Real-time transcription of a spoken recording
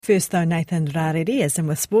First, though, Nathan Rarere is in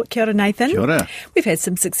with sport. Kia ora, Nathan. Kia ora. We've had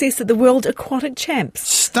some success at the World Aquatic Champs.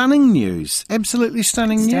 Stunning news. Absolutely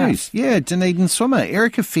stunning news. Yeah, Dunedin swimmer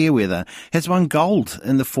Erika Fairweather has won gold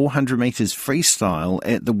in the 400 metres freestyle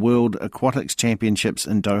at the World Aquatics Championships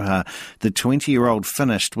in Doha. The 20-year-old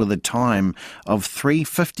finished with a time of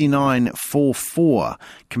 3:59.44.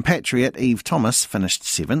 Compatriot Eve Thomas finished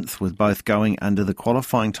 7th, with both going under the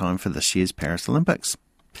qualifying time for this year's Paris Olympics.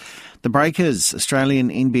 The Breakers' Australian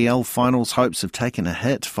NBL finals hopes have taken a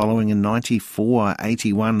hit following a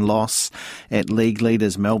 94-81 loss at league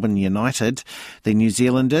leaders Melbourne United. The New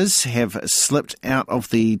Zealanders have slipped out of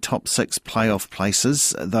the top 6 playoff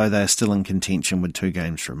places, though they are still in contention with 2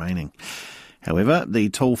 games remaining. However, the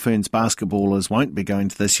Tall Ferns basketballers won't be going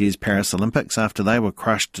to this year's Paris Olympics after they were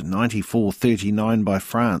crushed 94-39 by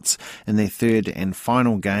France in their third and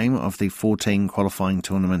final game of the 14 qualifying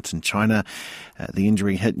tournament in China. The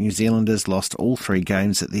injury-hit New Zealanders lost all 3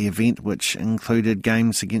 games at the event, which included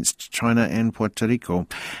games against China and Puerto Rico.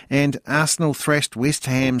 And Arsenal thrashed West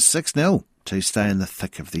Ham 6-0. to stay in the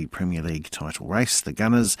thick of the Premier League title race. The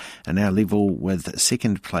Gunners are now level with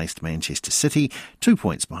second-placed Manchester City, 2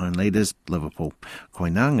 points behind leaders Liverpool. Koe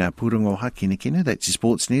nā ngā pūrongo haki kina. That's your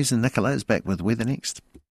sports news, and Nicola is back with weather next.